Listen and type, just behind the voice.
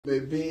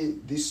Maybe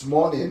this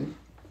morning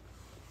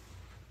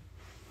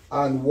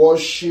and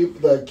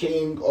worship the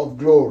King of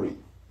Glory.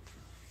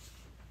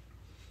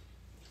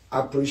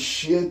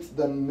 Appreciate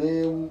the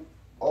name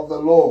of the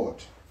Lord.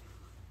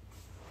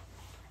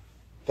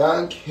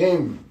 Thank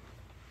Him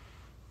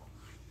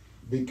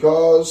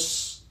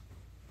because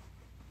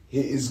He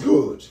is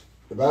good.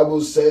 The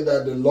Bible said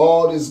that the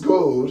Lord is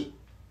good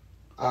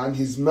and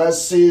His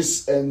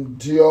mercies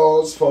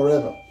endures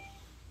forever.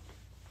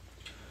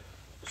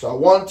 So I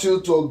want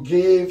you to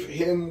give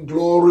Him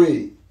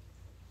glory.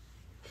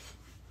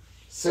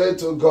 Say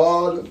to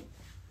God,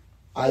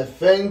 I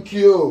thank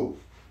you.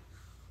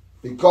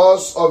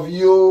 Because of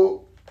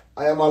you,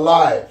 I am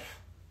alive.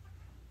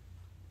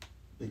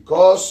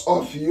 Because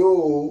of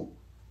you,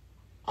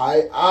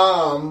 I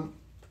am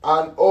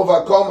an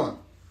overcomer.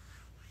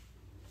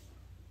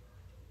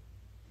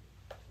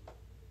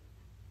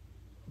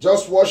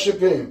 Just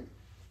worship Him.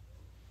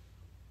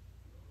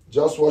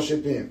 Just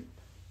worship Him.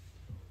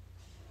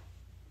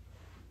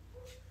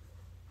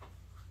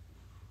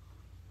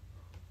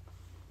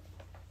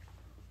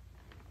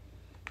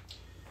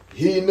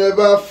 He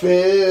never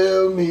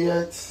failed me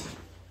yet.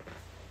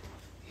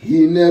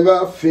 He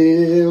never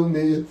failed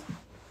me yet.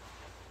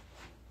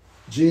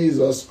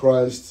 Jesus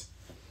Christ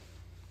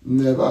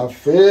never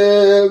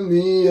failed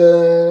me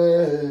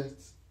yet.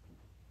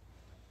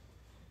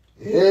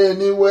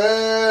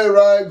 Anywhere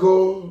I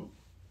go,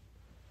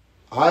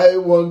 I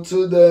want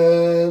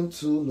them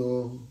to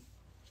know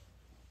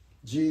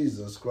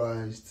Jesus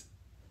Christ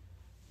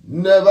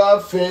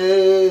never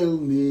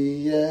failed me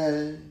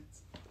yet.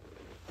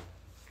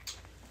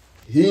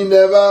 He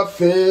never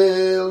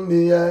failed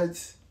me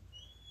yet.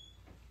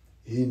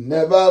 He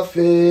never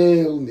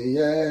failed me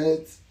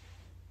yet.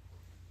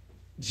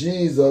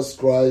 Jesus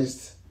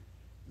Christ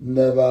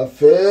never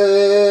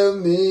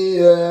failed me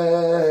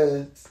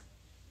yet.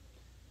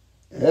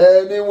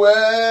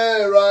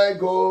 Anywhere I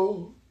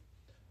go,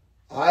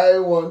 I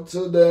want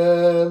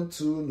them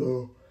to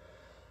know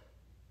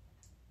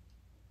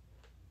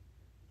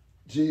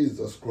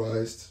Jesus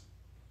Christ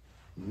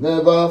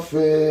never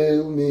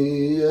failed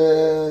me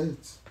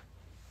yet.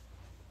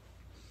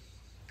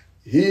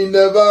 He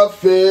never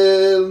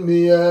failed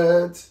me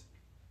yet.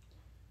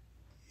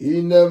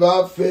 He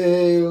never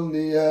failed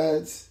me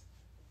yet.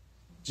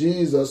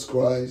 Jesus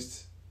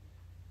Christ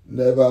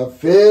never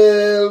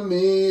failed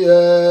me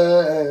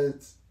yet.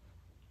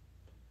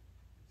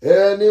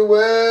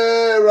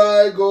 Anywhere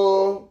I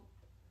go,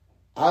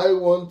 I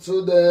want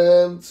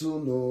them to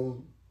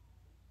know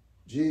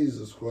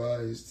Jesus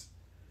Christ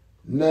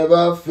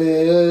never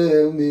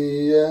failed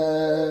me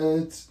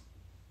yet.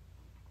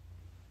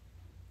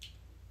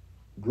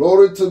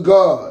 Glory to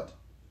God.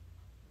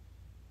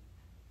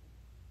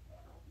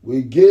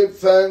 We give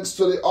thanks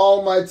to the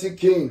Almighty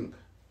King.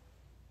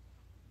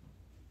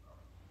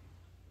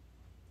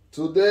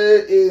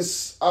 Today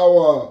is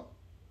our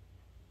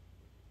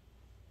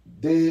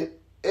day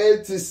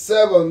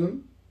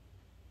 87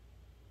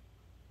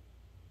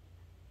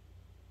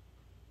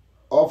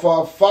 of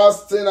our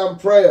fasting and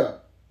prayer.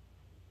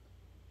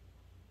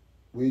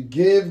 We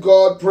give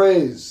God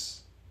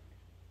praise.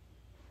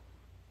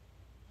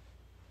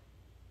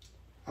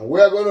 And we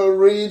are going to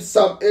read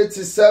Psalm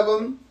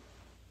 87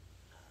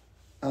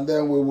 and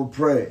then we will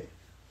pray.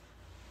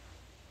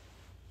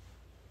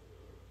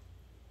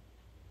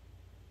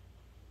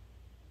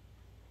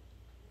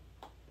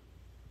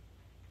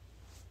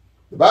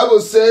 The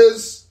Bible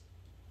says,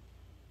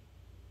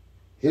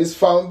 His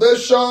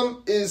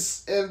foundation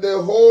is in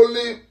the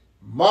holy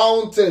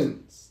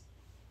mountains.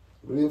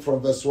 Reading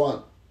from verse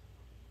 1.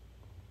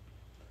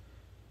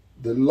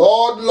 The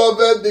Lord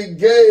loveth the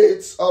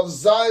gates of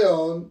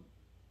Zion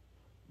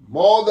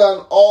more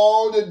than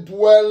all the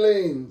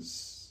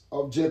dwellings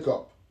of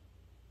Jacob.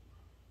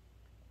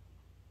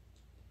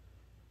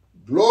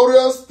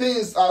 Glorious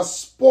things are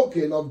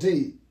spoken of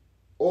thee,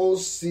 O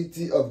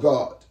city of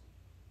God.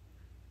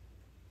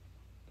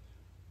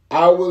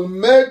 I will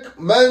make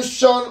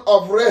mention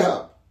of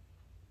Rahab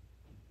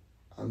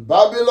and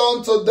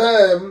Babylon to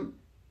them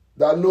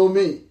that know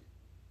me.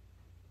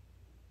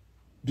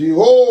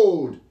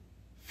 Behold,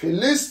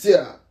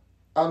 Philistia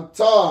and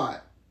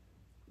Tyre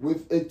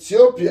with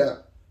Ethiopia,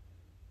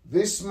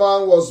 this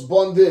man was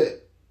born there.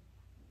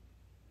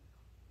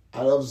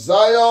 And of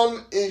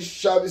Zion it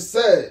shall be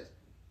said,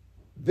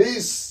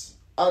 this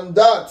and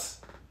that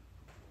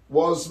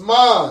was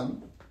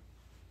man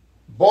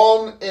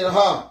born in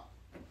her,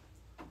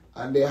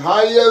 and the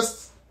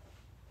highest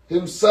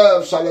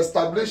himself shall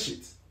establish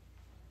it.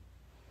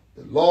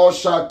 The Lord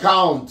shall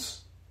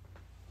count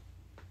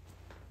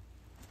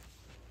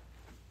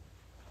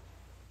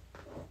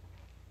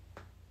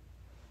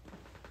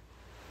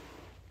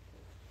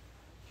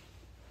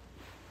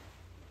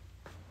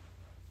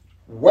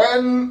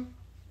when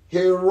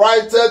he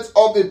writeth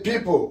of the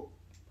people,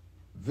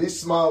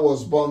 this man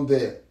was born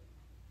there.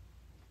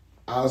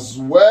 As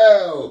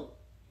well,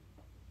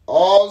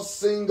 all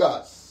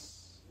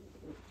singers,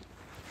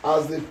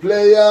 as the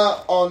player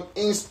on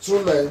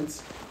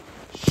instrument,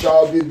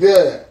 shall be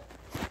there.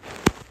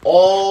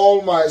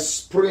 All my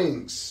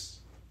springs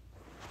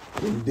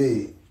in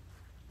thee.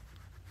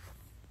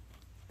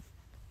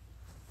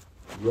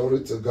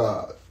 Glory to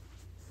God.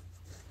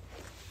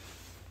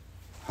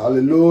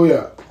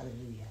 Hallelujah.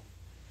 Hallelujah.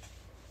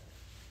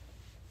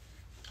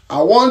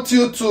 I want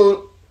you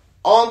to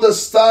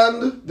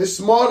understand this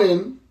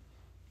morning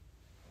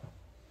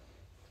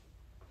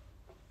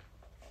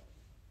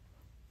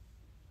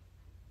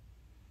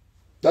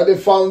that the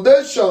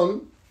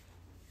foundation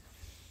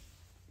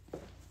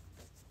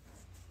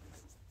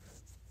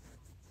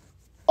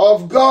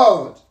of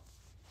God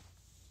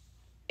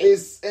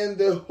is in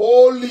the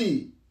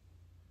holy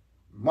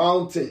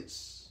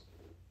mountains.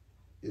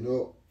 You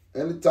know,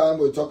 anytime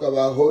we talk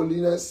about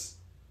holiness,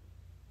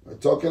 we're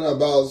talking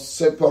about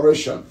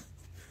separation.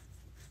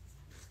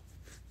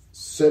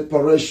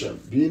 Separation.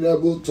 Being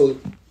able to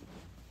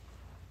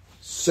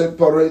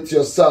separate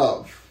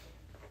yourself.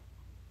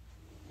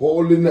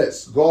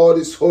 Holiness. God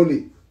is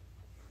holy.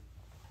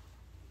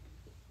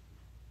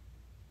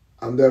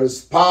 And there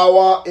is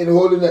power in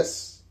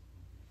holiness.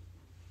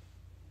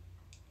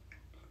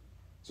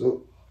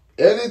 So,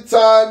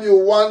 anytime you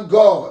want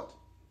God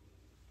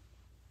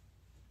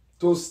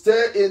to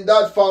stay in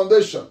that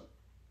foundation,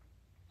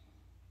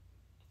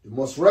 you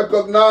must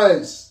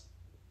recognize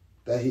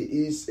that He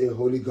is a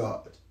holy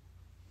God.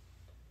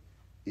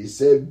 He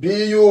said,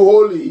 "Be you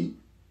holy,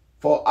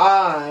 for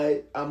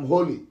I am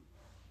holy."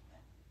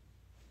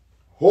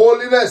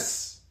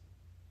 Holiness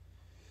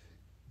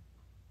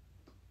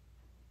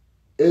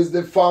is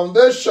the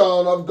foundation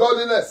of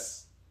godliness.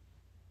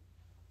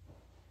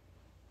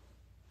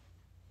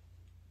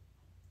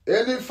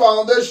 Any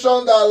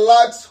foundation that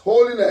lacks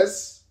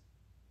holiness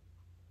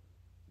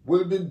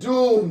will be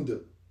doomed.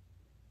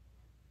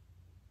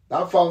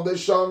 That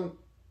foundation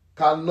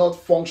cannot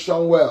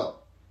function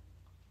well.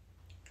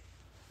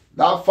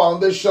 That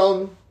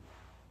foundation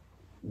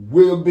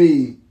will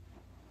be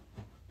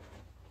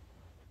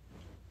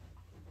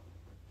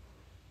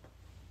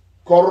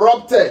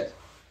corrupted.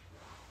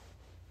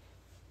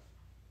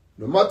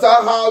 No matter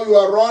how you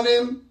are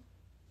running,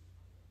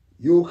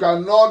 you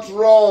cannot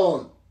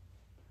run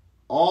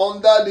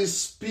under the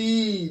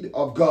speed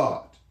of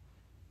God.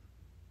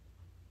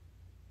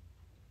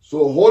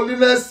 So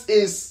holiness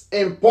is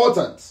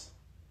important.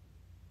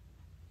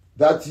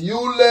 That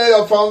you lay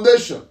a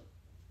foundation.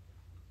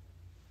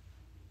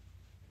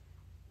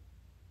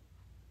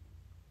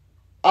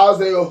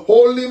 As a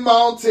holy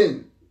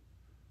mountain.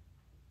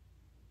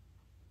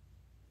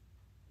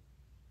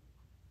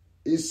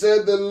 He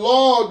said, "The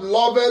Lord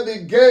loveth the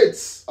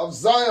gates of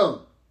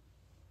Zion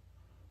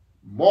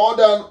more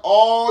than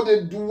all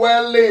the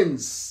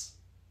dwellings."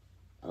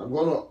 I'm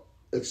going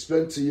to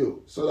explain to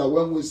you so that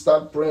when we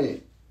start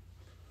praying,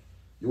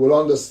 you will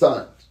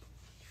understand.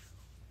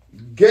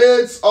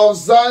 Gates of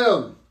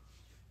Zion.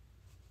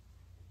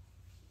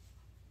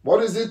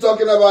 What is he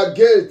talking about?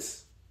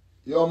 Gates.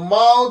 Your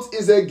mouth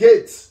is a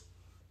gate.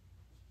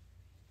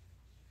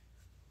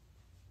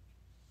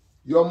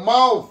 Your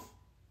mouth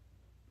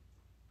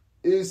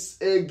is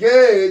a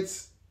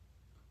gate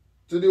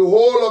to the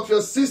whole of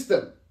your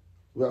system.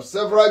 We have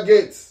several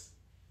gates.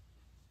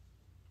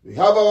 We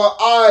have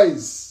our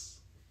eyes.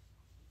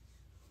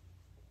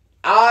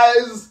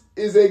 Eyes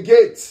is a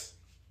gate.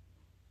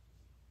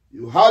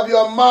 You have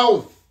your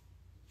mouth.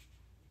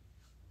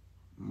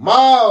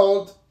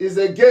 Mouth is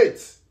a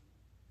gate.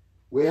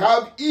 We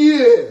have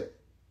ear.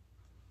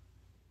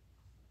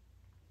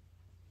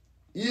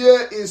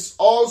 Ear is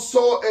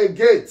also a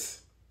gate.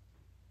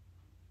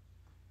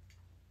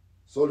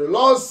 So the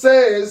Lord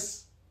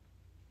says,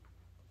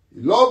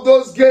 you love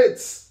those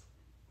gates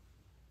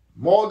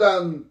more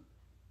than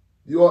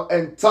your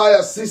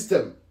entire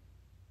system.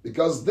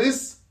 Because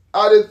these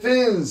are the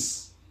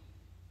things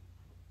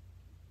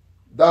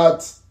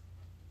that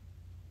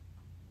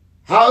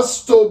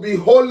has to be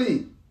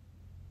holy.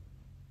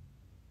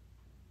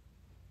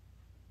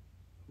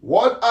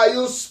 What are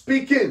you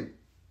speaking?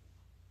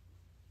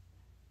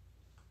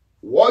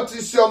 What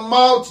is your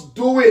mouth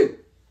doing?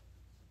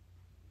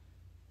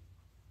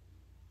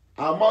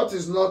 Our mouth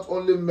is not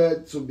only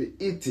meant to be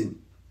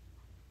eaten.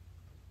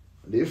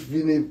 And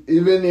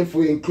even if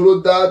we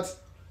include that,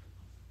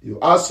 you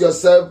ask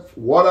yourself,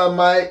 what am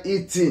I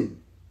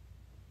eating?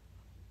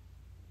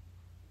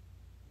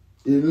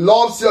 It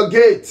loves your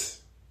gate.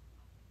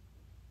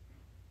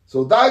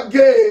 So that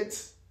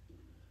gate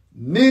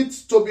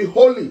needs to be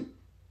holy.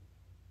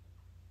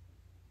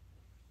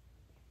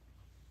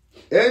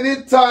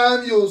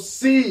 Anytime you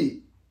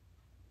see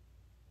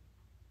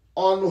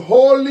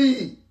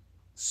unholy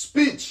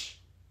speech,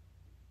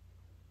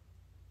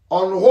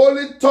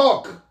 unholy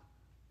talk,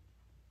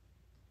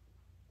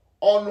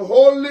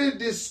 unholy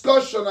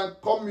discussion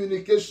and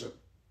communication,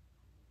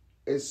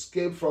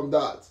 escape from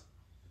that.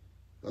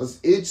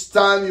 Because each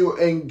time you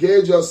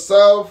engage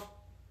yourself,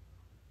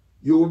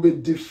 you will be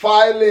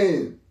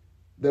defiling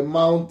the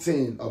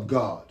mountain of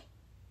God.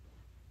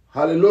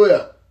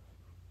 Hallelujah.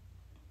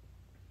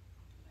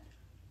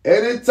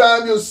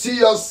 Anytime you see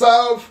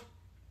yourself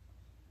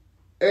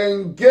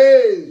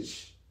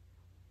engage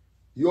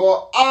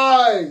your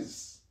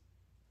eyes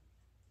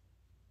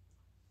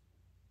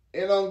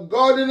in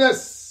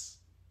ungodliness,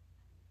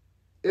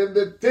 in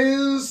the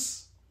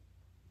things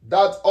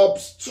that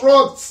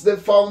obstructs the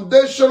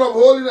foundation of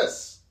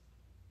holiness,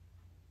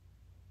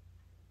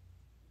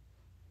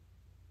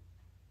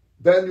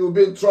 then you'll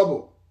be in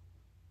trouble.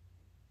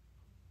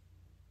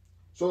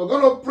 So we're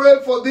going to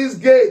pray for these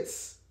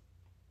gates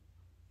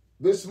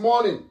this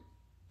morning.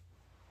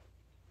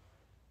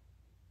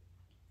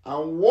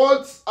 And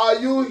what are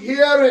you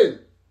hearing?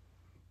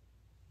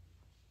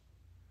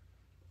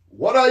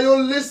 What are you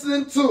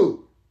listening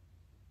to?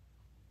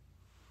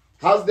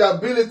 Has the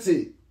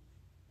ability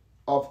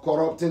of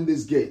corrupting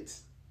this gate.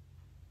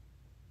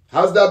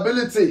 Has the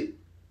ability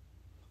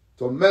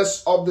to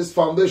mess up this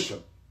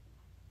foundation.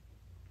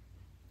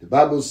 The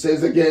Bible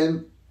says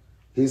again,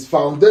 his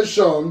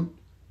foundation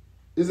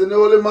is in the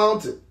holy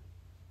mountain.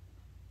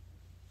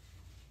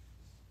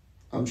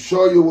 I'm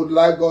sure you would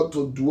like God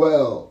to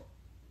dwell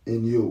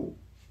in you.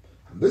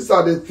 And these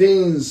are the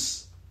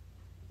things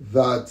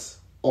that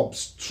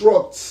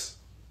obstruct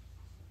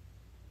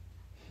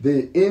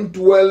the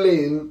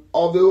indwelling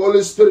of the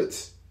Holy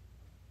Spirit,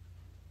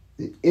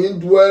 the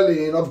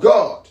indwelling of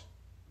God.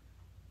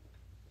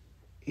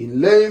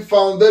 In laying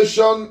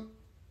foundation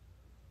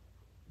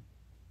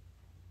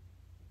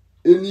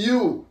in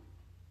you,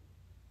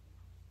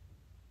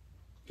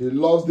 he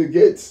loves the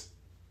gate.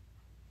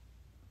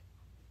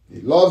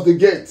 He loves the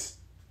gate.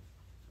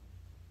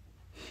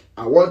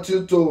 I want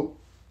you to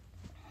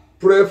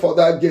pray for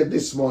that gate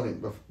this morning.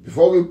 But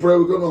before we pray,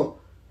 we're going to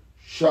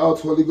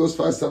shout Holy Ghost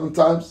fire 7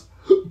 times.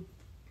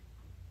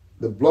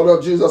 The blood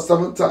of Jesus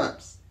 7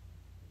 times.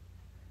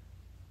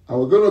 And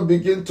we're going to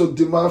begin to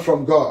demand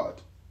from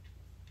God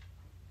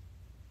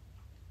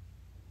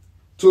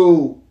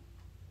to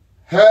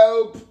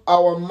help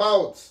our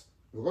mouth.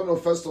 We're going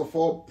to first of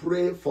all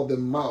pray for the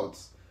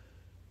mouth.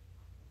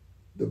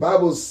 The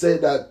Bible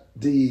said that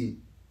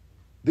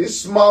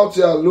this mouth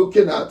you are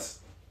looking at,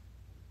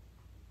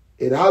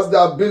 it has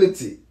the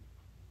ability.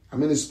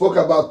 It spoke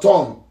about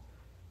tongue.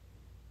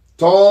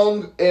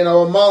 Tongue in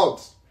our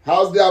mouth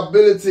has the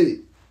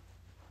ability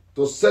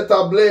to set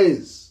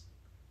ablaze,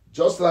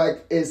 just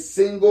like a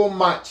single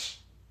match.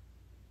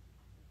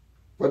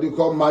 What do you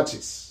call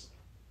matches?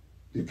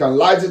 You can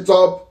light it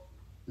up,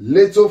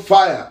 little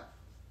fire.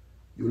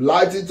 You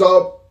light it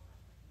up,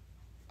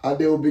 and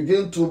they will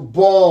begin to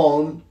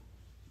burn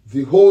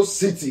the whole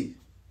city.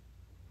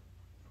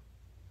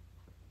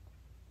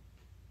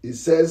 It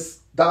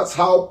says that's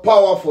how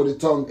powerful the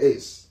tongue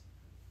is.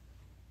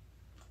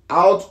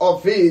 Out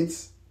of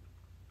it,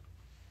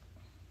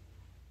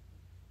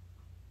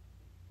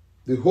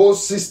 the whole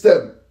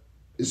system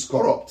is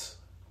corrupt.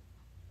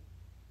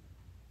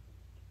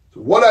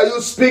 So what are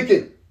you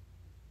speaking?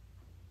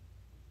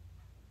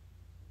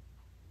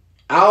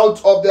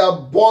 Out of the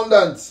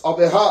abundance of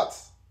the heart,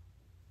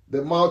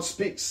 the mouth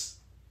speaks.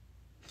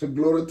 To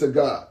glory to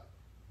God.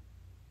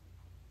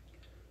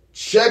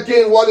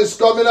 Checking what is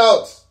coming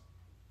out.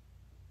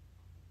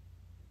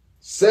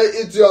 Say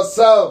it to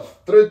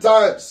yourself 3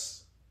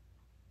 times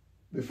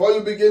before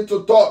you begin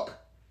to talk.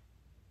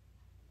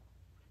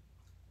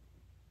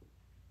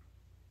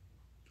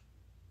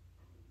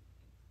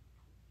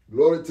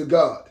 Glory to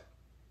God.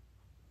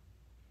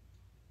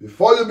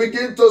 Before you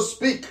begin to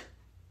speak,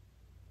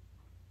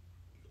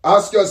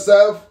 ask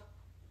yourself,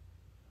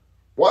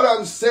 what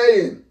I'm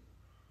saying,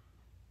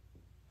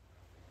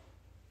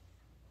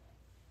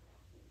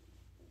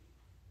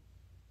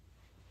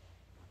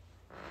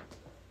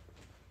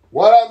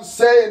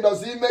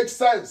 does it make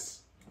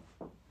sense?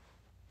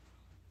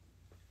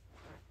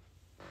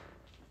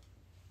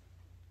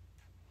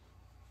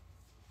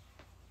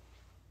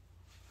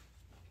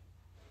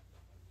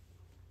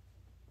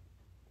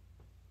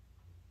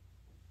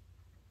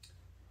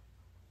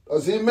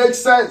 Does it make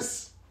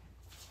sense?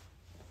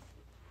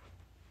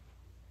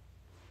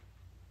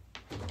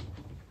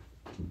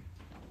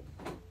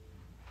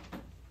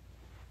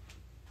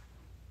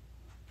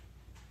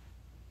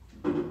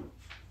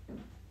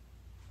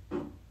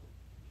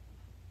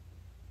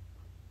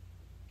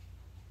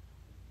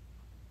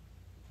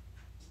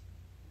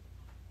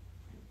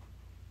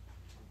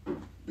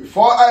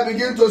 Before I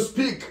begin to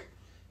speak,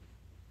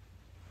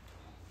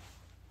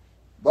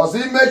 does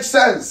it make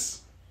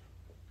sense?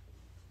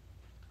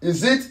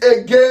 Is it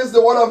against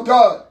the word of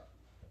God?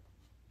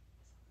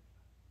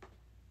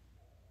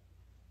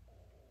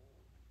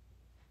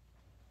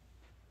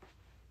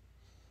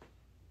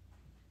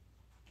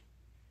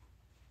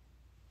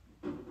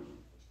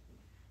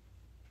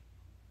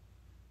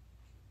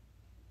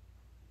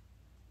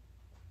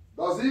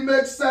 Does it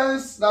make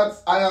sense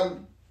that I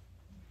am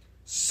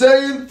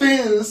saying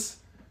things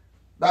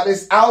that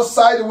is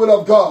outside the will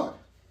of God?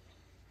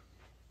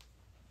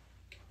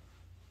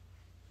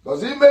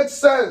 Does it make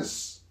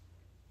sense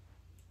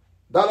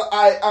that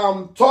I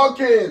am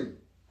talking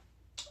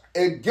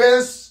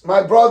against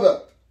my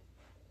brother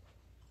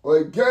or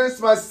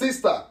against my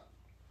sister?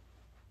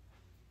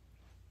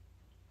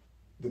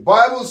 The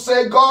Bible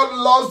says God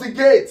loves the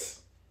gate.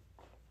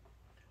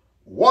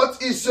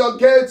 What is your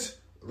gate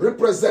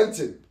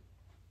representing?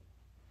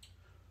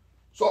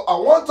 So I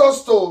want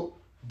us to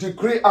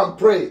decree and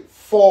pray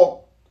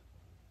for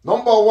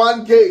number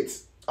one gate,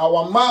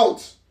 our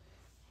mouth.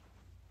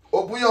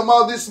 Open your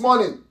mouth this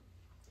morning.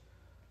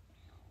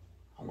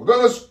 And we're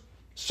going to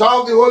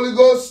shout the Holy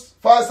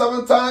Ghost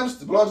 7 times,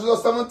 the blood of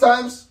Jesus 7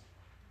 times.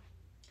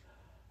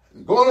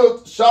 We're going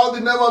to shout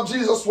the name of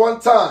Jesus 1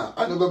 time,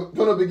 and we're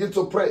going to begin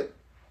to pray.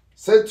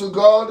 Say to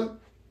God,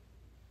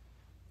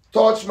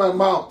 touch my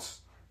mouth.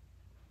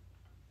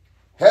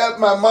 Help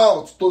my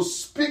mouth to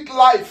speak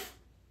life.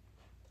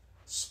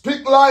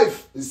 Speak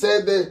life. He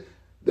said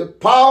the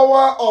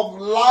power of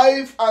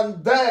life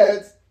and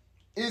death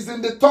is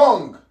in the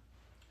tongue.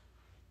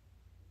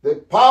 The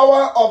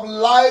power of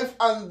life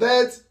and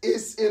death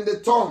is in the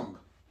tongue.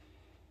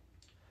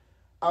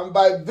 And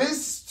by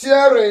this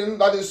steering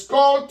that is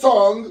called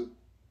tongue,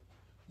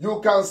 you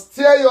can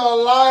steer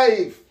your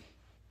life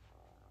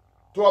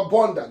to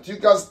abundance. You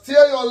can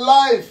steer your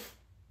life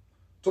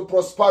to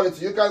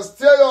prosperity. You can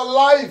steer your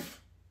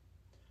life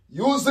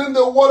using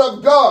the word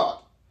of God.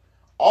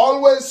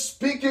 Always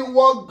speaking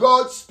what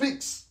God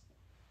speaks.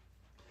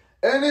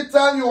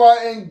 Anytime you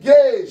are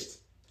engaged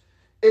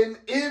in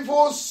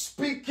evil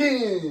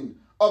speaking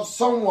of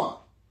someone,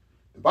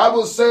 the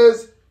Bible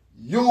says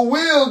you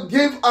will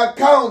give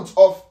account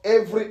of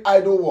every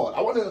idle word.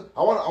 I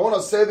want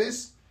to say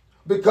this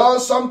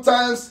because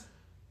sometimes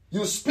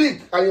you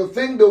speak and you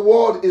think the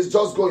word is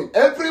just going.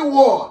 Every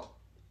word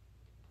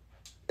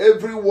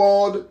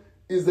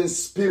is a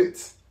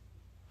spirit.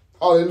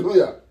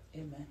 Hallelujah.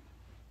 Amen.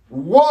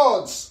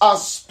 Words are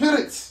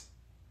spirits.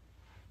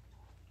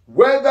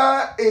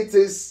 Whether it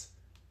is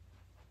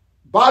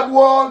bad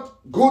word,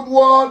 good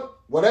word,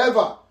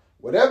 whatever.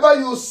 Whatever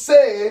you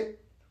say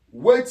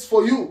waits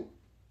for you.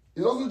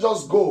 It doesn't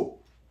just go.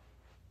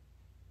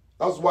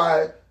 That's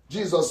why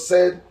Jesus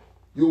said,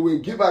 you will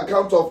give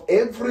account of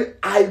every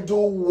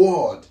idle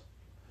word.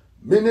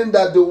 Meaning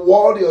that the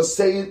word you're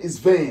saying is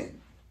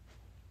vain.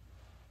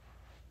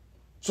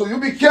 So you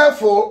be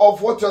careful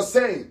of what you're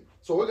saying.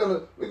 So we're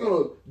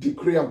gonna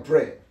decree and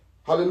pray.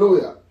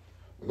 Hallelujah.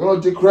 We're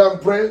gonna decree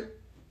and pray.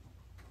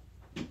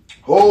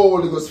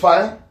 Holy Ghost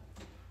fire.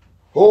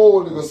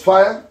 Holy Ghost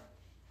fire.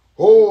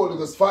 Holy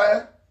Ghost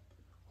fire.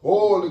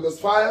 Holy Ghost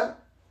fire.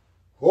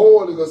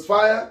 Holy Ghost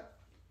fire.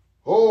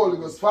 Holy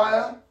Ghost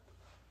fire.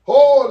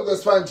 Holy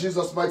Ghost fire in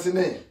Jesus' mighty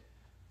name.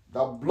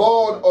 The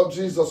blood of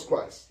Jesus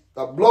Christ.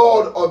 The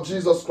blood of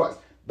Jesus Christ.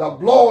 The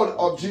blood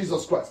of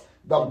Jesus Christ.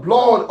 The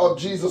blood of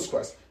Jesus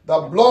Christ. The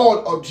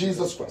blood of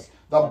Jesus Christ.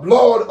 The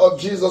blood of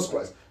Jesus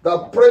Christ. The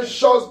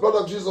precious blood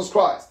of Jesus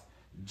Christ.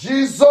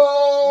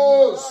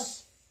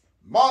 Jesus.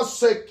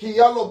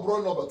 Masekialo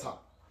bronobata.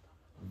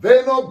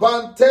 Veno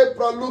bante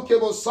praluke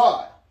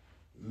bosai.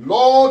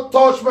 Lord,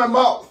 touch my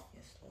mouth.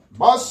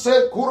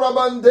 Mase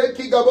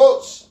kurabandeki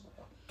gabos.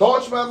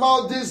 Touch my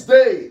mouth this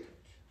day,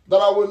 that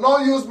I will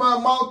not use my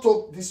mouth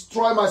to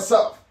destroy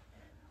myself.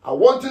 I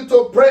want you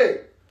to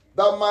pray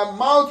that my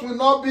mouth will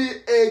not be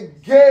a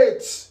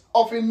gate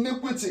of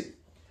iniquity,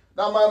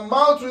 that my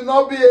mouth will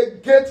not be a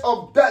gate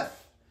of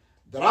death,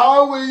 that I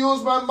will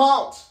use my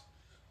mouth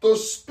to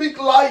speak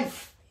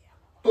life,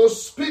 to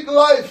speak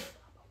life.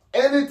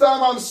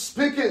 Anytime I'm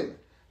speaking,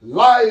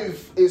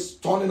 life is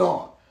turning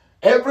on.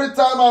 Every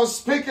time I'm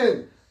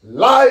speaking,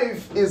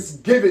 life is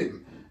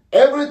giving.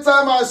 Every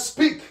time I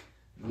speak,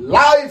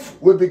 life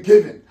will be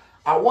given.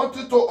 I want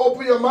you to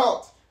open your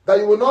mouth, that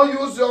you will not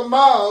use your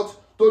mouth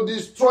to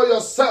destroy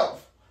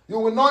yourself. You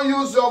will not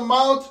use your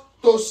mouth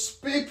to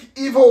speak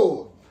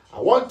evil.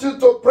 I want you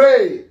to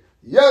pray.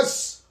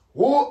 Yes,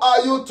 who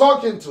are you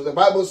talking to? The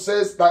Bible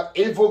says that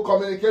evil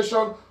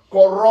communication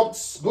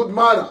corrupts good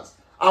manners.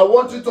 I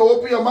want you to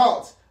open your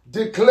mouth.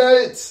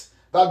 Declare it,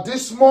 that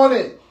this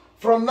morning,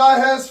 from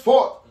now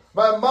henceforth,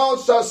 my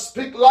mouth shall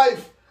speak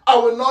life. I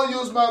will not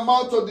use my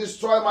mouth to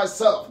destroy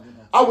myself.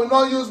 I will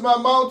not use my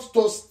mouth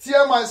to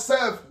steer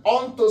myself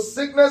onto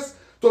sickness,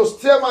 to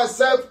steer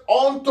myself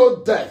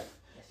onto death.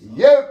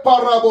 Ye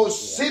parabo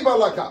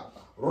sibalaka,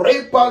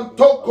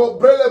 repantoko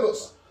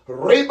brelebus,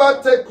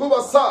 ribate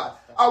kubasa.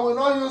 I will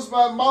not use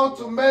my mouth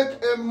to make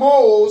a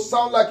mole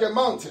sound like a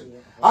mountain.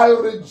 I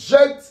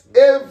reject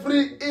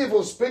every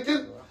evil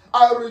speaking.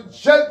 I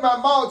reject my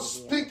mouth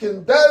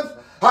speaking death.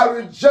 I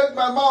reject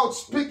my mouth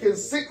speaking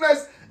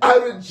sickness. I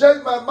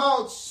reject my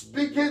mouth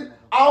speaking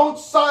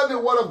outside the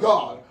word of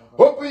God.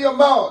 Open your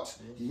mouth.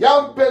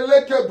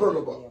 Yampeleke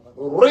brolobo.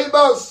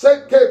 Riba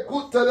seke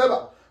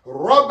kuteleba.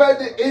 Rabbe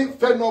de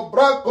infeno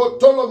branco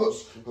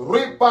tolobus.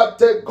 Riba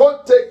te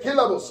gote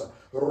kilabus.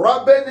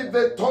 Rabbe de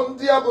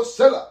vetondia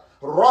bosela.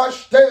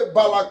 Rashte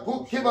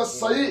balakuki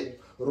masai.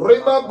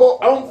 Rimabo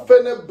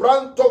amfene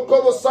branto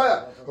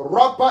kobosaya.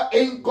 Rapa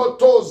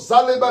inkoto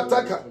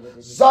zalebataka.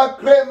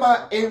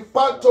 Zakrema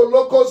impato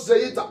loko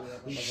zeita.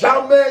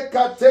 Jamais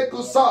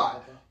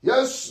katekusai.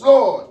 Yes,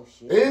 Lord.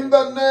 In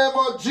the name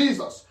of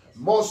Jesus.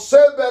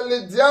 Mosebe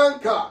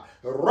lidianka.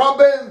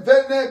 Rabben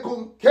vene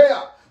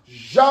kunkea.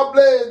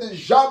 Jabled.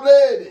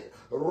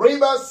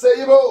 Riba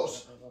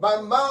seibos.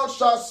 My mouth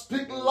shall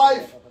speak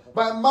life.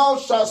 My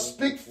mouth shall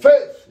speak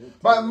faith.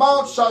 My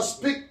mouth shall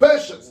speak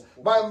patience.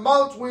 My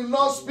mouth will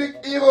not speak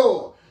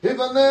evil. In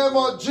the name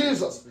of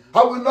Jesus,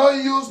 I will not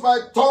use my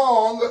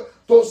tongue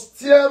to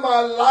steer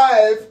my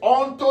life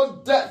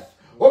unto death.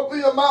 Open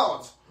your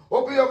mouth.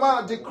 Open your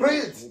mouth. Decree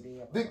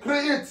it.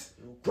 Decree it.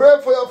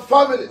 Pray for your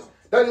family,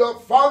 that your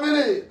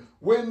family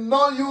will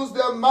not use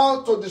their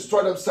mouth to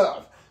destroy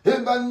themselves.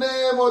 In the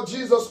name of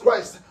Jesus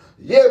Christ.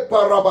 Ye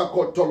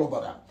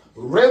parabakotolobada.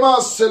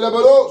 Rema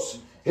celeberos.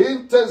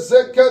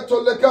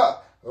 Intezeketoleka.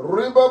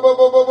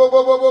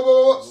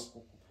 Ribababababababababos.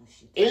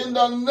 In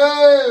the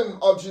name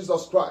of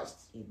Jesus Christ.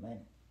 Amen.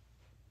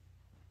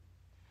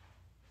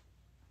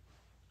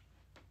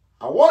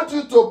 I want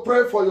you to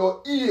pray for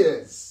your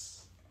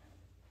ears.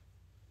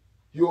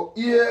 Your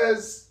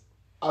ears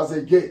as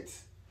a gate.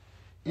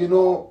 You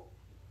know,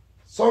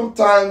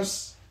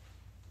 sometimes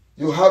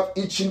you have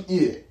itching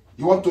ear.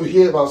 You want to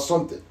hear about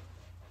something.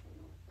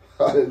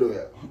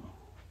 Hallelujah.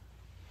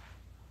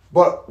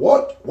 But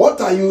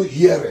what are you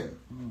hearing?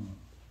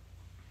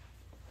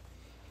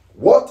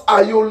 What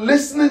are you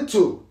listening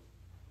to?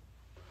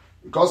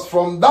 Because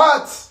from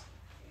that,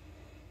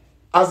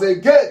 as a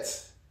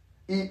gate,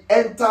 it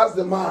enters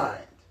the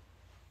mind.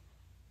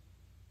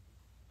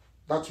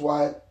 That's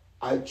why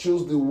I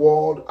choose the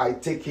word I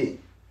take in.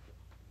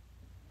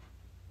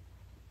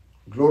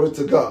 Glory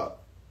to God.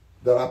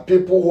 There are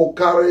people who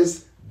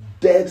carries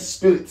dead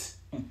spirit.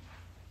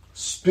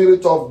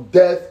 Spirit of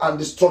death and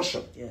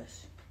destruction.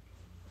 Yes.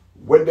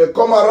 When they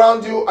come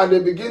around you and they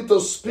begin to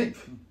speak,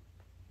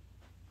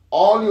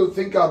 all you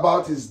think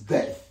about is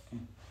death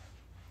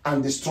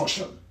and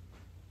destruction.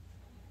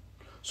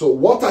 So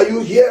what are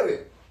you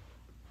hearing?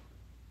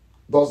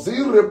 Does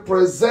it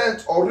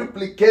represent or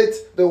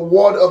replicate the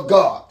word of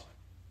God?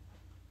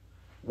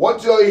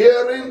 What you're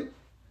hearing,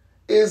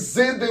 is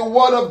it the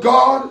word of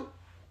God?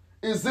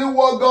 Is it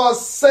what God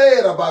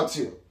said about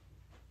you?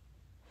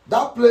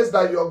 That place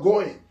that you're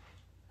going,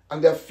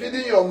 and they're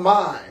feeding your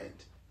mind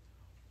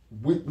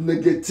with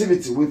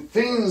negativity, with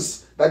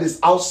things that is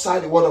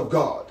outside the word of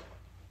God.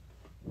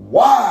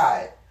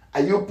 Why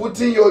are you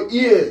putting your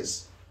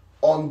ears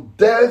on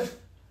death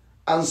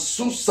and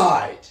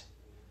suicide?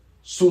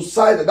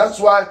 Suicide. That's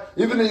why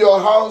even in your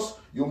house,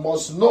 you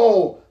must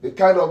know the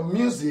kind of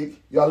music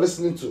you are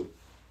listening to.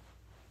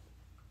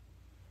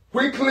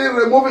 Quickly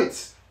remove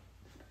it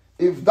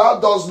if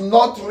that does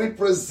not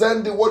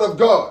represent the word of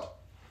God.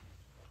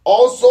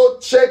 Also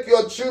check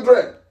your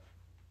children.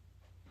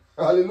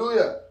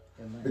 Hallelujah.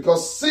 Amen.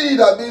 Because seed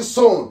are being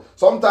sown.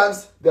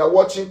 Sometimes they are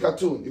watching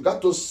cartoon. You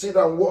got to sit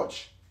and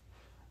watch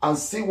and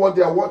see what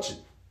they are watching.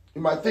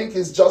 You might think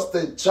it's just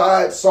a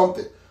child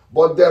something,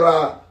 but there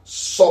are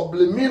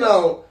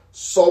subliminal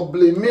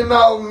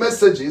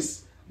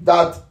messages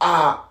that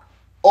are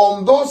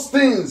on those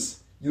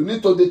things you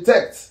need to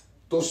detect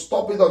to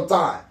stop it on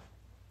time.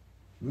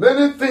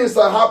 Many things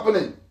are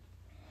happening.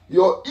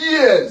 Your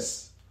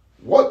ears,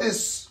 what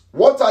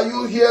are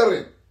you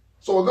hearing?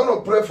 So we're going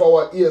to pray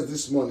for our ears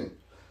this morning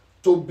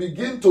to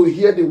begin to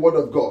hear the word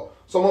of God.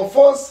 Some of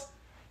us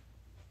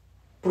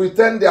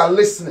pretend they are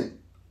listening,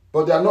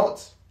 but they are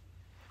not.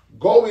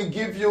 God will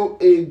give you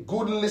a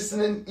good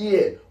listening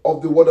ear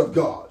of the word of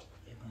God.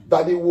 Amen.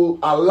 That it will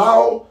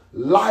allow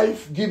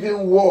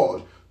life-giving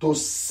word to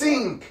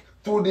sink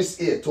through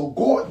this ear, to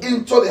go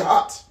into the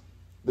heart.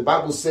 The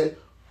Bible says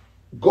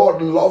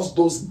God loves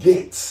those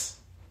gates.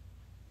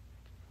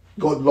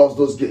 God loves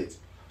those gates.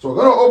 So we're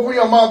going to open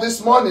your mouth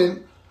this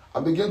morning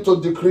and begin to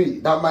decree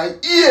that my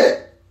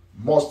ear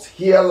must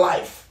hear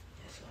life.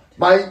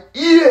 My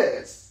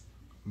ears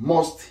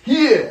must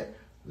hear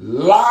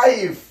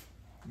life-giving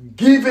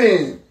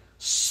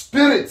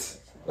spirit.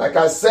 Like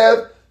I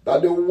said,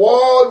 that the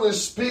word will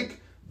speak.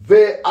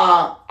 They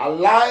are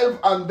alive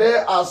and they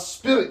are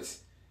spirit.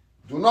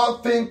 Do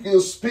not think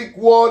you speak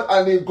word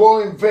and it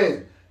go in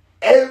vain.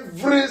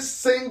 Every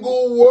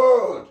single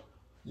word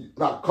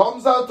that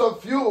comes out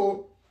of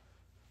you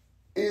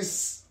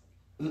is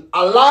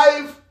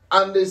alive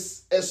and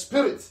is a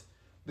spirit.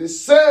 The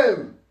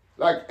same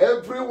like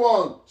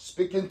everyone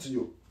speaking to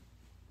you.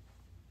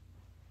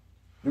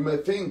 You may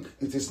think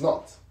it is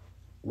not.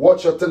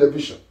 Watch your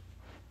television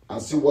and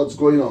see what's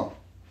going on.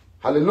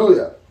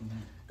 Hallelujah.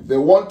 If they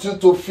want you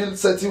to feel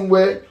certain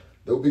way,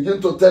 they'll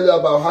begin to tell you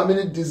about how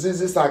many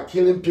diseases are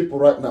killing people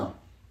right now.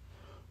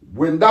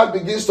 When that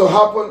begins to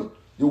happen,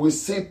 you will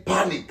see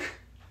panic.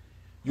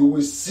 You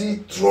will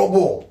see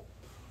trouble.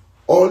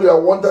 All you are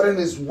wondering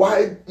is,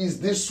 why is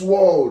this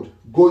world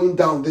going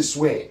down this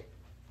way?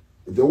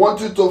 If they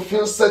want you to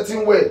feel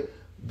certain way,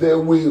 they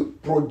will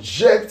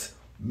project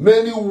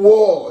many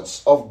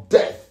words of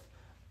death.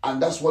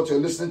 And that's what you're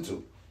listening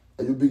to.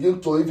 And you begin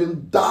to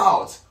even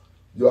doubt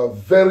your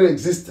very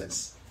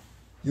existence.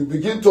 You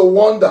begin to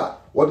wonder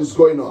what is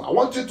going on. I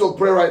want you to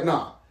pray right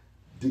now.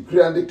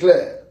 Decree and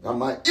declare that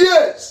my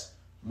ears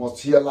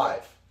must hear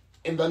life.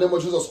 In the name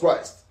of Jesus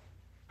Christ.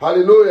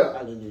 Hallelujah.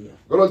 Hallelujah.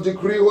 We're going to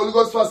decree Holy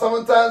Ghost for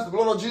 7 times, the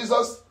blood of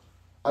Jesus,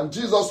 and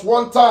Jesus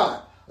 1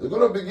 time. You're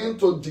going to begin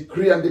to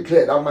decree and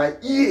declare that my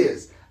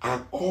ears are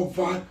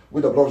covered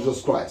with the blood of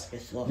Jesus Christ.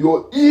 Yes,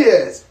 your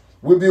ears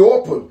will be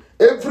open.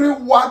 Every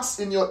wax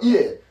in your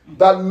ear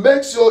that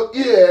makes your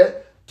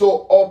ear to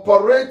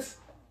operate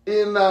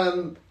in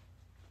an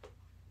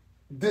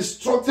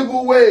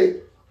destructible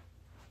way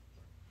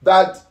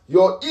that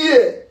your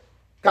ear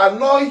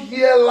cannot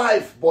hear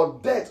life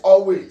but death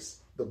always,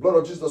 the blood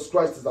of Jesus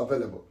Christ is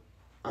available.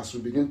 As we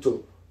begin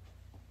to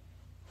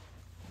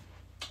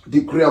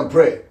decree and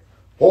pray,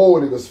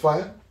 Holy Ghost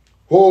fire,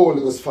 Holy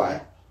Ghost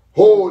fire,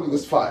 Holy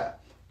Ghost fire,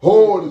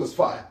 Holy Ghost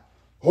fire,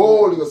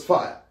 Holy Ghost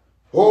fire,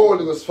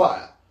 Holy Ghost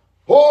fire,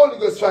 Holy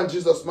Ghost fire in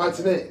Jesus'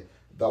 mighty name.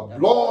 The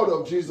blood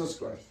of Jesus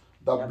Christ,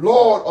 the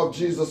blood of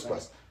Jesus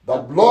Christ, the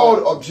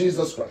blood of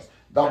Jesus Christ,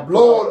 the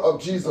blood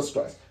of Jesus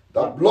Christ,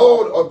 the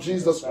blood of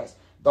Jesus Christ,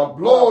 the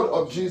blood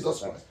of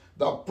Jesus Christ,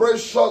 the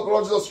precious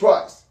blood of Jesus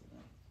Christ.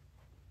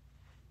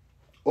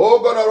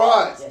 Oh God,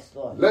 arise. Yes,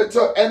 Lord. Let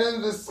your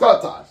enemies be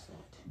scattered.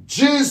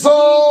 Jesus.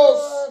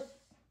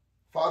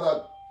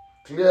 Father,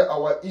 clear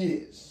our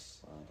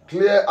ears.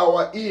 Clear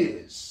our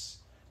ears.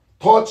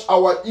 Touch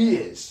our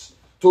ears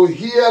to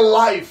hear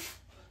life.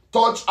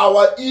 Touch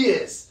our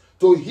ears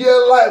to hear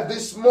life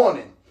this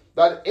morning.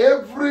 That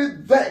every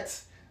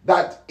death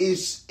that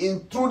is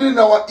intruding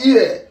our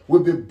ear will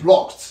be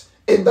blocked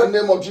in the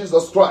name of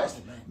Jesus Christ.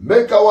 Amen.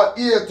 Make our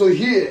ear to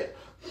hear.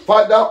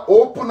 Father,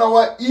 open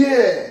our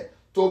ear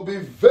to be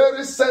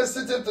very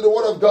sensitive to the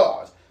word of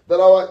God. That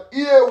our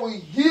ear will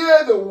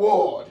hear the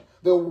word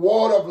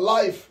of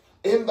life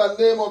in the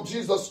name of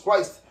Jesus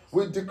Christ.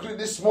 We decree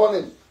this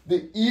morning,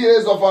 the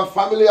ears of our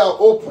family are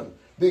open.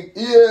 The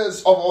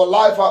ears of our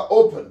life are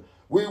open.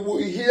 We will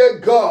hear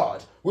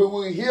God. We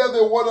will hear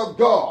the word of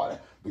God.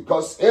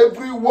 Because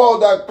every word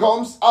that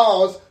comes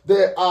out,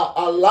 they are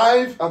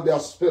alive and they are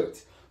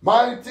spirit.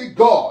 Mighty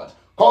God,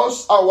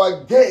 cause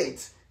our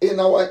gate in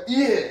our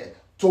ear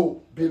to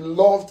be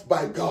loved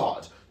by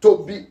God,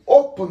 to be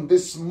open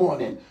this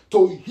morning,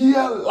 to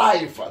hear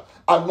life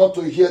and not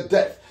to hear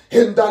death.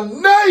 In the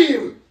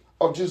name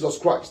of Jesus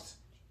Christ.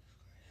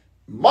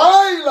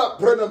 Maila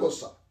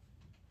prenemosa.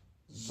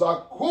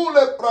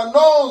 Zakule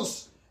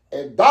pronounce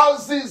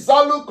edazi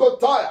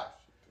zalukotaya.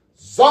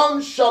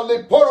 Zan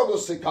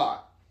shaliporobosikai.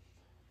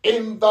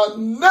 In the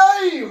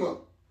name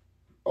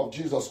of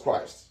Jesus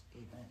Christ.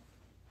 Amen.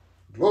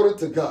 Glory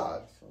to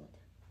God.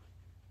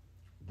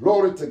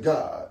 Glory to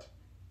God.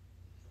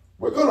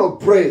 We're going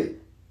to pray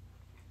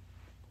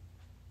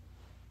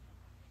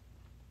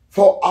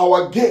for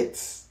our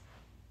gates,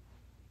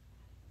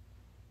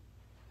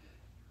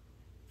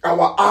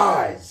 our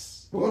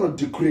eyes. We're going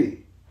to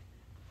decree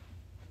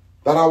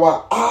that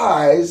our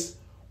eyes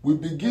will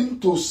begin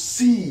to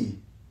see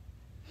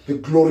the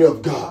glory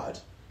of God.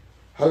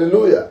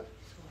 Hallelujah.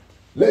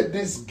 Let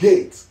this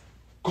gate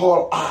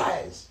called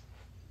eyes,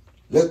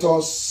 let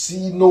us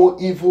see no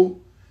evil.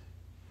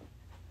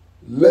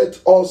 Let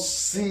us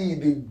see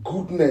the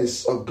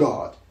goodness of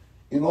God.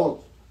 You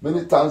know,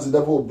 many times the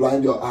devil will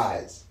blind your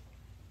eyes.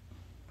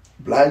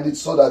 Blind it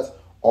so that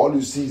all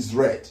you see is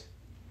red.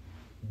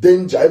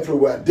 Danger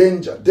everywhere.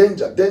 Danger,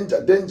 danger,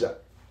 danger, danger.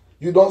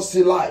 You don't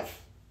see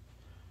life.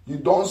 You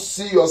don't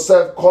see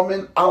yourself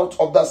coming out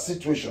of that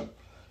situation.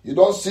 You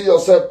don't see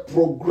yourself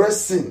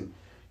progressing.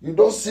 You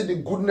don't see the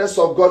goodness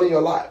of God in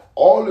your life.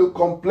 All you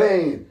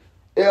complain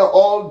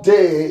all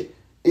day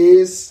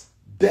is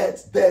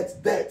death,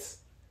 death, death.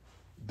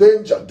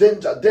 Danger,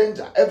 danger,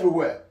 danger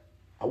everywhere.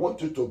 I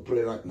want you to pray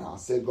right now.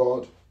 Say,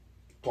 God,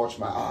 touch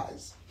my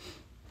eyes.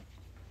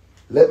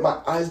 Let my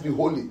eyes be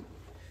holy.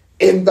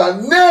 In the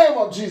name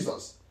of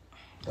Jesus,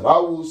 that I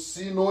will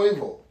see no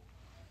evil.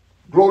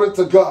 Glory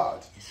to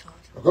God.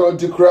 We're going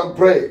to declare and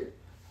pray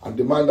and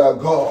demand that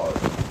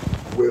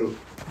God will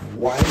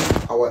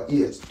wipe our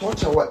ears.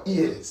 Touch our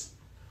ears.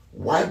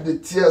 Wipe the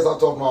tears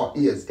out of our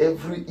ears.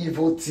 Every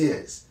evil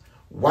tears.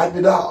 Wipe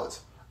it out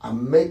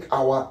and make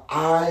our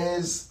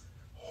eyes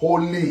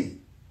holy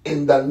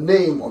in the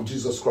name of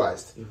Jesus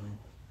Christ. Amen.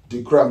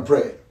 Declare and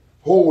pray.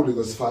 Holy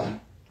Ghost fire.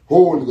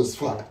 Holy Ghost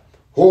fire.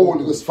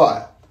 Holy Ghost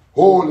fire.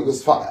 Holy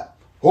Ghost fire.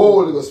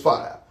 Holy Ghost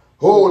fire.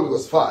 Holy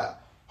Ghost fire.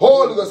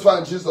 Holy Ghost fire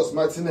in Jesus'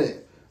 mighty name.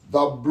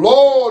 The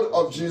blood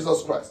of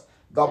Jesus Christ.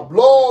 The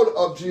blood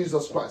of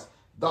Jesus Christ.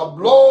 The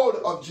blood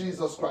of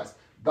Jesus Christ.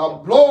 The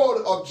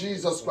blood of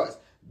Jesus Christ.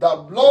 The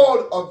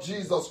blood of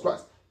Jesus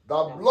Christ.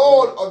 The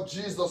blood of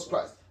Jesus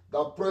Christ.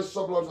 The precious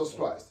blood of Jesus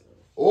Christ.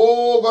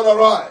 Oh, God,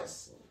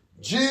 arise.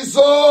 Jesus.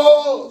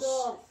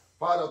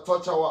 Father,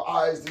 touch our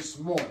eyes this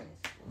morning.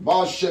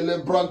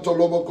 Mashele branto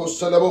loboko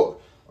selebo.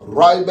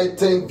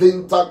 Raibeten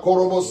vinta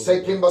korobo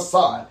sekin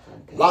basai.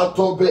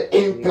 Lato be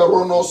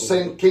imperono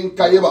senkin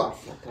kayeba.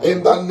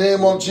 In the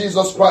name of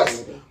Jesus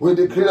Christ, we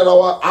decree that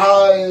our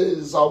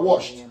eyes are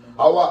washed.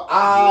 Our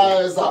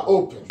eyes are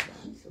open.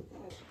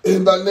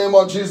 In the name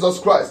of Jesus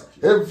Christ,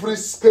 every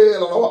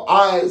scale on our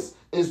eyes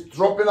is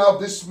dropping out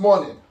this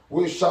morning.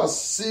 We shall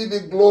see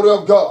the glory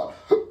of God.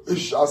 We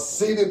shall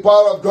see the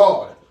power of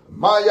God.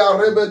 Maya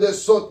rebe de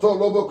soto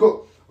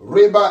loboko.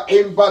 Riba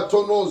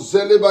imbatono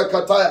zeleba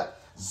kataya.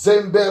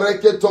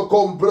 Zembereke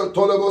tokombro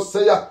tolebo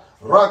seya.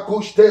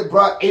 Rakushte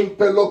bra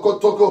impeloko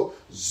toko.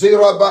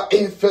 Ziraba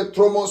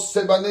infetromo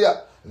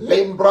sebania.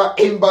 Lembra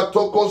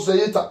imbatoko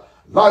zeita.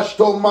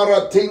 Lashto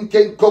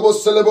maratinken kobo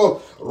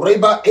selebo.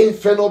 Riba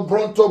infeno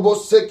bronto bo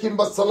sekim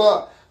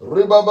basala.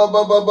 Riba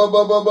baba baba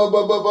baba baba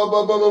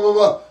baba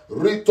baba.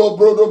 Rito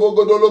brodo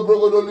bogodolo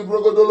brogodoli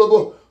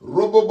brogodolo.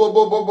 Robo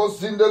bobo bobo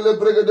sindele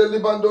bregedeli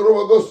bando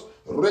robos.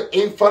 Re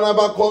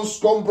infanaba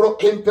conscombro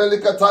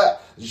impelicataya.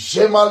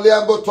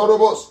 Gemaliambo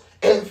torobos.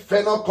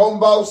 Infeno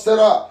comba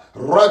sera.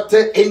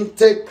 Rate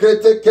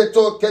integrate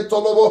keto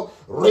ketolobo.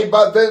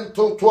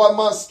 Ribavento tua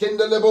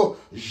maskindelebo.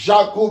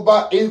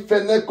 Jacuba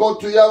infeneco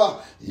tuyava.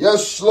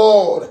 Yes,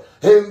 Lord.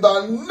 In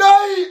the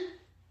name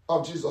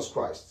of Jesus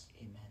Christ.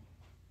 Amen.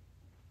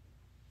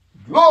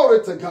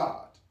 Glory to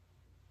God.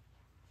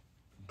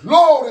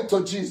 Glory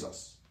to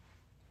Jesus.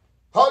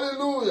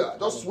 Hallelujah.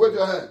 Just wave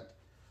your hand.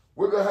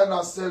 Wave your hand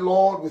and say,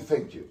 Lord, we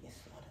thank you. Yes,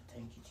 Lord, I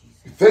thank you,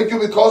 Jesus. We thank you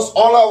because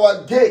all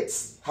our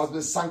gates has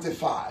been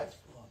sanctified.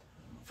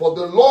 For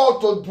the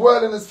Lord to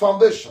dwell in his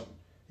foundation.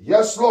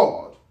 Yes,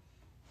 Lord.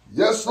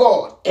 Yes,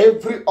 Lord.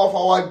 Every of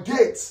our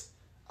gates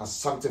are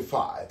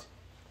sanctified,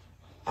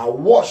 are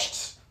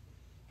washed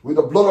with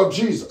the blood of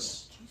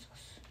Jesus.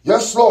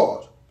 Yes,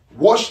 Lord.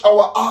 Wash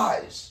our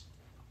eyes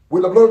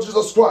with the blood of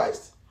Jesus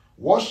Christ.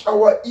 Wash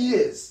our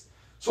ears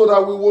so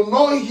that we will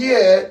not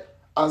hear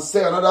and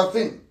say another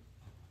thing.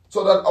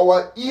 So that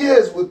our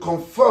ears will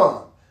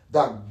confirm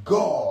that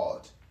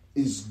God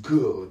is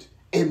good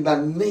in the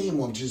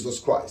name of Jesus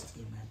Christ.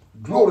 Amen.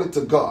 Glory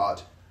to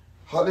God.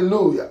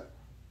 Hallelujah.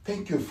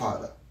 Thank you,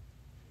 Father.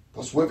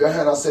 Just wave your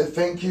hand and say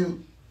thank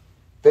you.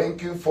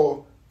 Thank you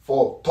for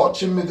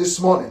touching me this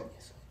morning.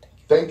 Yes, Lord,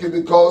 Thank you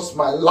because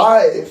my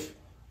life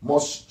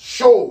must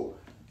show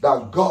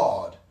that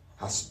God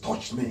has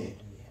touched me.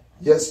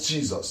 Yes,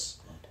 Jesus.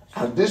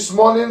 And this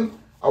morning,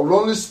 I will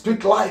only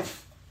speak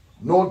life,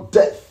 no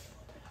death.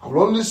 I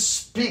will only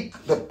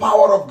speak the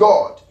power of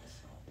God,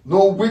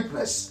 no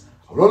weakness.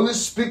 I will only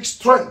speak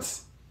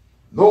strength,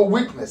 no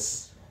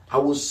weakness. I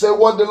will say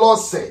what the Lord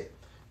said.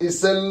 He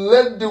said,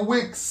 let the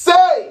weak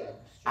say,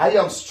 I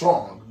am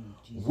strong.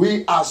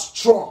 We are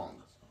strong.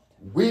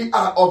 We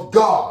are of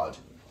God.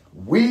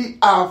 We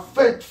are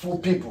faithful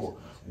people.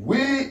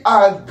 We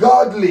are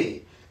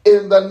godly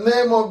in the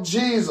name of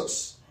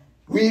Jesus.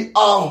 We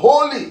are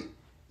holy.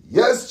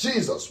 Yes,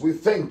 Jesus, we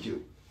thank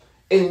you.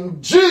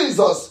 In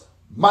Jesus'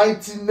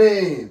 mighty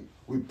name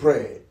we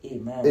pray.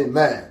 Amen.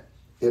 Amen.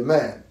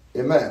 Amen.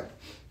 Amen.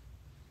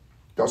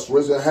 Just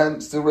raise your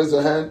hand. Still raise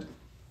your hand.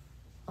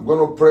 I'm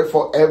going to pray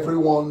for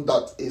everyone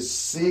that is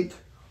sick,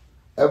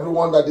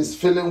 everyone that is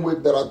feeling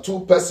weak. There are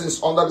 2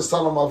 persons under the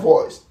sound of my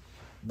voice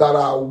that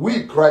are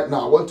weak right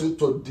now. I want you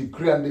to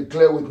decree and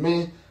declare with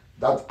me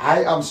that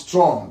I am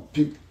strong.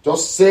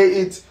 Just say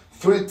it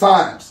 3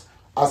 times.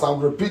 As I'm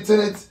repeating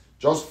it,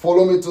 just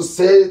follow me to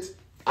say it.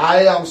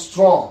 I am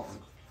strong.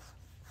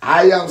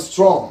 I am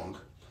strong.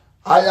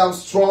 I am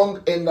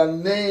strong in the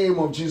name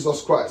of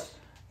Jesus Christ.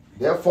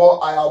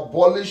 Therefore, I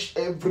abolish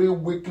every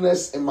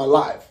weakness in my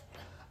life.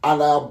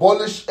 And I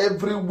abolish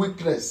every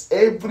weakness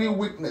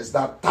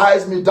that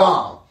ties me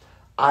down.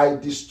 I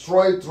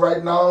destroy it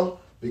right now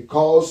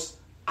because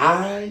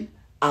I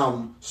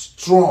am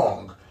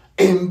strong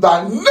in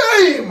the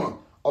name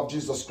of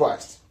Jesus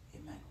Christ.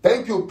 Amen.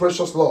 Thank you,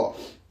 precious Lord.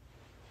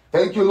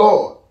 Thank you,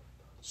 Lord.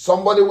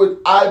 Somebody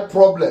with eye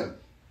problem.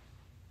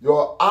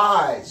 Your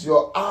eyes.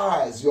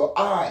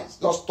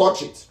 Just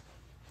touch it.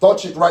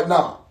 Touch it right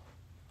now.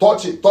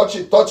 Touch it. Touch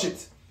it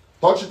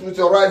with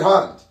your right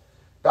hand.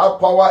 That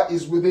power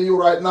is within you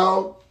right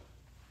now.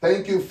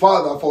 Thank you,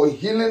 Father, for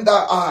healing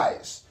thy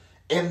eyes.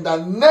 In the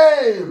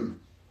name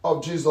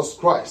of Jesus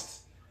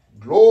Christ.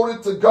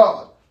 Glory to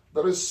God.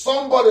 There is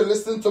somebody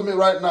listening to me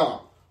right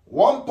now.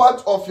 One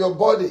part of your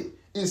body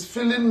is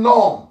feeling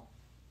numb.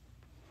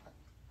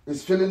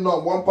 It's feeling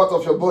numb. One part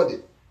of your body.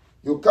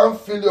 You can't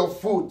feel your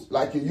food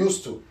like you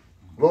used to.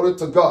 Glory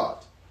to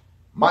God.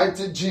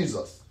 Mighty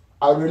Jesus.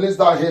 I release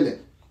that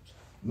healing.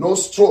 No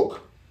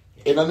stroke.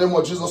 In the name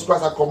of Jesus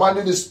Christ, I command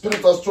you the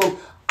spirit of stroke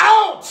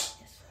out.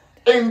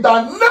 In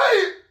the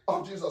name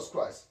of Jesus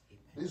Christ.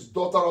 This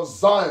daughter of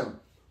Zion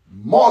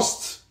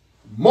must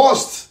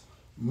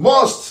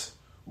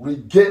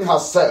regain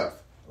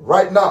herself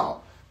right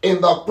now in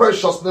the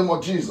precious name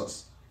of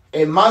Jesus.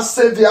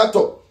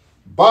 Emaseviato,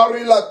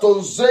 barila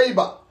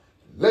tonzeiba,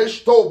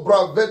 leshto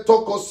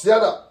braveto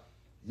kosiada.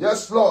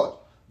 Yes, Lord.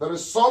 There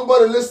is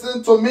somebody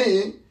listening to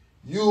me.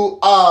 You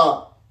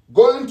are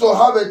going to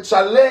have a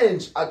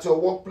challenge at your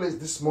workplace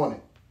this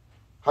morning.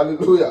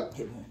 Hallelujah.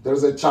 Amen. There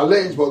is a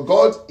challenge, but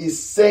God is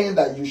saying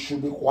that you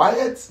should be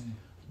quiet.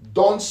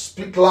 Don't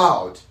speak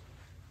loud.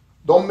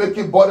 Don't make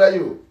it bother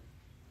you.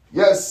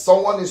 Yes,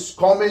 someone is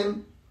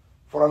coming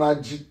for an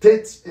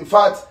agitate. In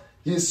fact,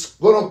 he's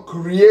going to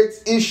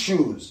create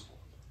issues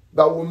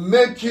that will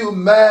make you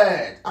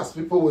mad, as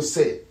people will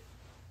say.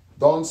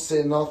 Don't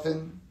say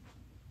nothing.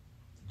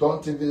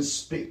 Don't even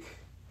speak.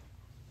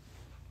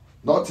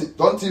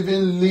 Don't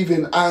even live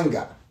in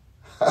anger.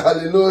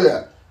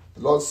 Hallelujah.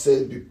 The Lord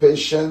said, be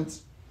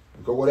patient,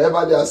 because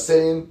whatever they are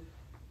saying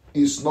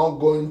is not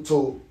going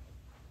to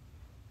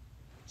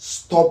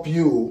stop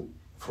you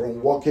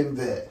from walking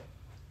there.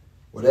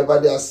 Whatever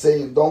they are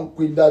saying, don't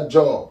quit that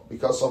job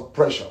because of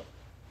pressure.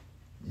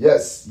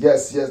 Yes.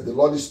 The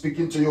Lord is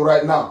speaking to you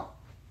right now.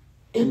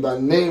 In the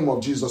name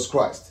of Jesus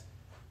Christ.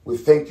 We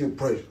thank you,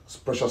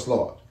 precious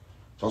Lord.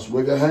 Just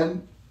wave your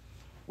hand.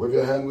 Wave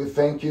your hand. We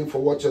thank you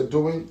for what you're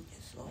doing.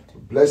 Yes, Lord.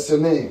 Bless your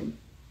name.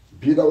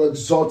 Be thou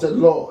exalted,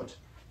 Lord.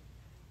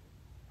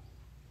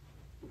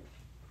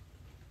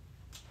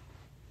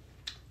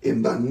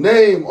 In the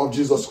name of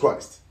Jesus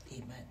Christ.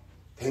 Amen.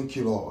 Thank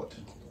you, Lord.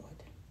 Thank you, Lord.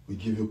 We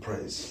give you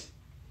praise.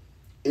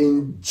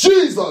 In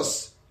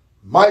Jesus'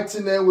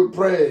 mighty name we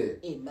pray.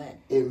 Amen.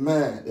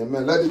 Amen.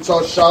 Amen. Let the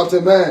church shout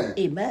amen.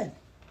 Amen.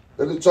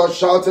 Let the church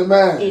shout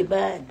amen.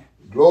 Amen.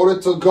 Glory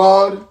to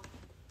God.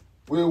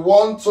 We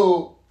want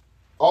to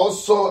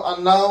also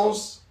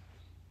announce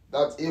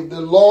that if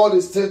the Lord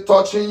is still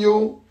touching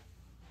you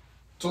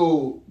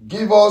to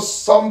give us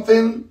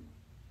something,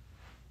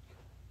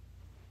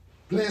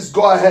 please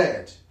go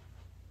ahead.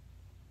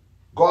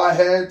 Go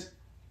ahead.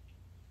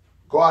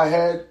 Go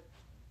ahead.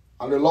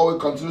 And the Lord will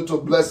continue to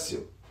bless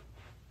you.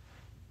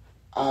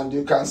 And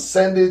you can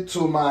send it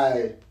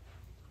to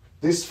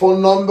this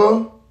phone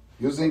number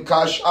using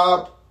Cash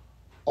App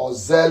or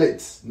Zelle it,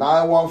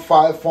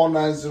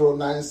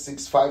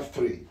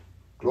 915-490-9653.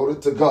 Glory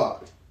to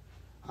God.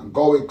 And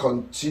God will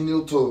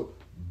continue to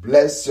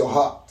bless your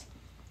heart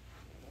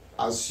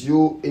as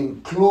you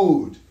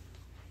include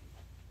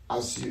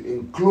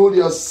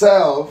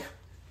yourself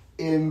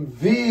in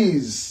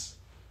this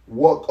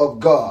work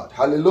of God.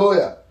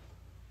 Hallelujah.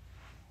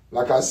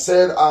 Like I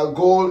said, our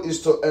goal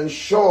is to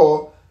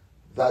ensure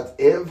that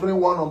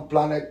everyone on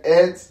planet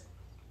Earth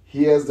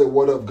hears the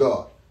word of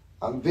God.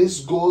 And this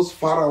goes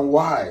far and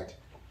wide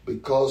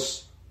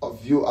because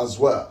of you as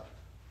well.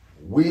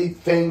 We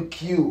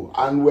thank you.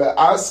 And we're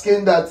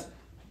asking that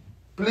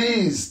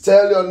please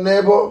tell your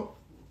neighbor,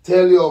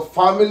 tell your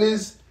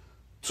families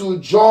to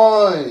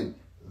join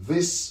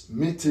this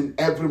meeting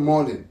every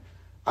morning.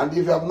 And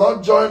if you have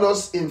not joined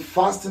us in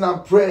fasting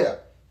and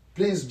prayer,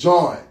 please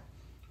join.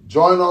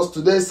 Join us.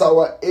 Today is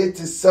our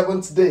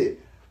 87th day.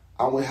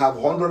 And we have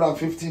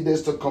 150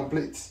 days to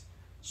complete.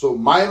 So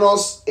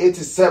minus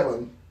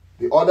 87,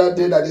 the other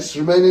day that is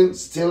remaining,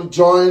 still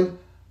join.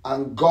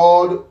 And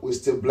God will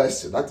still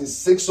bless you. That is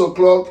 6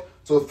 o'clock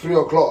to 3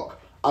 o'clock.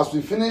 As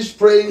we finish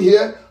praying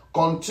here,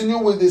 continue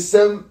with the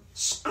same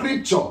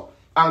scripture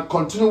and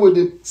continue with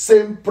the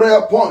same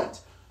prayer point.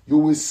 You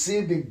will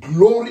see the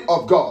glory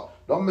of God.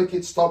 Don't make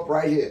it stop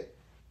right here.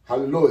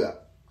 Hallelujah.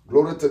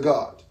 Glory to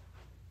God.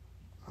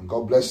 And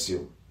God bless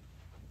you.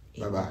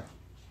 Bye-bye.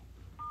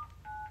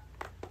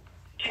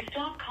 To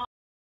stop